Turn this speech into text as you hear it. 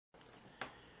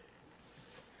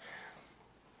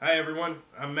Hi everyone,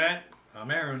 I'm Matt. I'm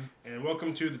Aaron. And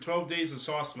welcome to the 12 Days of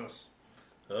Saucemas.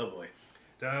 Oh boy.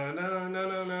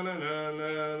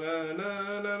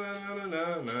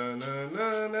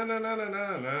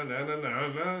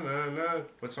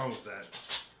 What song was that?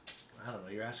 I don't know,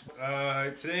 you're asking.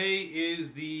 Today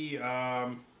is the,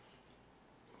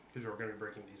 because we're going to be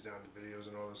breaking these down to videos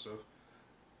and all this stuff.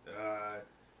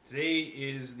 Today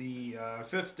is the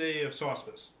 5th day of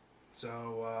Saucemas.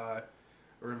 So,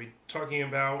 we're going to be talking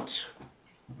about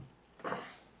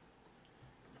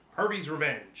Harvey's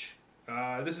Revenge.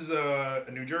 This is a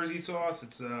New Jersey sauce.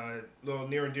 It's a little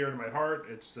near and dear to my heart.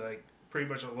 It's like pretty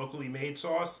much a locally made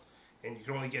sauce, and you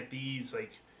can only get these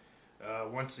like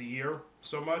once a year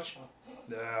so much.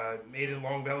 Made in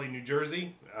Long Valley, New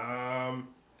Jersey.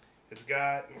 It's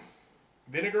got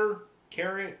vinegar,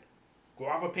 carrot,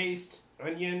 guava paste,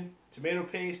 onion, tomato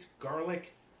paste,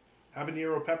 garlic,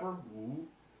 habanero pepper,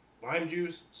 lime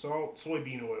juice, salt,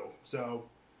 soybean oil. So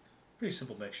Pretty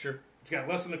simple mixture. it's got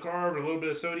less than a carb, a little bit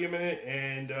of sodium in it,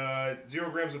 and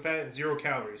 0 grams of fat and 0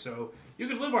 calories. So you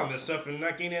could live on this stuff and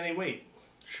not gain any weight.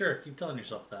 Sure, keep telling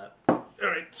yourself that.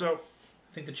 Alright, so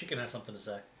I think the chicken has something to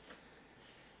say.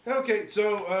 okay,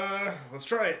 so let's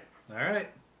try it. Alright.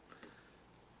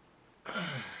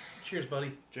 Cheers,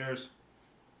 buddy. Cheers.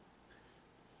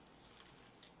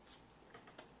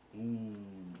 Ooh.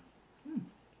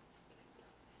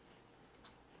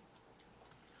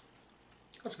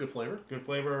 That's a good flavor. Good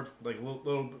flavor, like a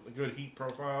little good heat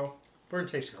profile. Burn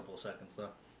takes a couple of seconds, though.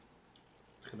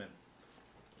 Let's come in.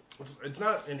 It's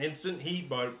not an instant heat,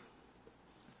 but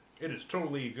it is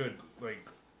totally good. Like,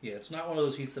 Yeah, it's not one of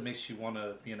those heats that makes you want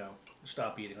to,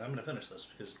 stop eating. I'm going to finish this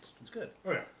because it's good.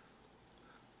 oh yeah.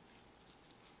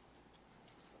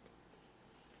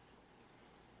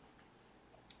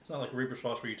 It's not like a Reaper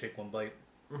sauce where you take one bite,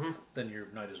 Mm-hmm. then your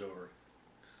night is over.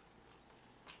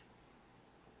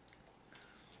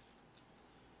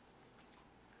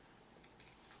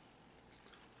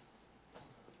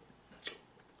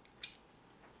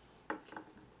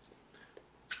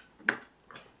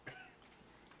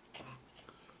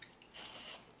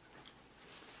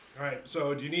 Alright,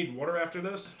 so do you need water after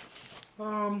this?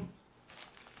 I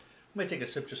might take a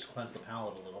sip just to cleanse the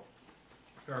palate a little.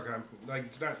 Okay. Like,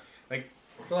 it's not, like,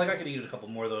 But like I could eat a couple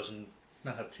more of those and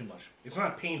not have too much. it's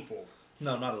not painful.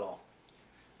 No, not at all.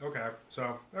 Okay,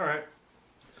 so, alright.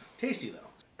 Tasty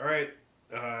though. Alright,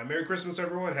 Merry Christmas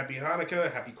everyone, Happy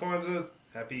Hanukkah, Happy Kwanzaa,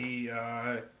 Happy,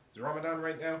 is Ramadan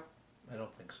right now? I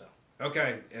don't think so.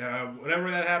 Okay, whenever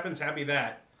that happens, happy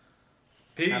that.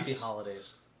 Peace. Happy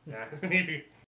holidays. Yeah.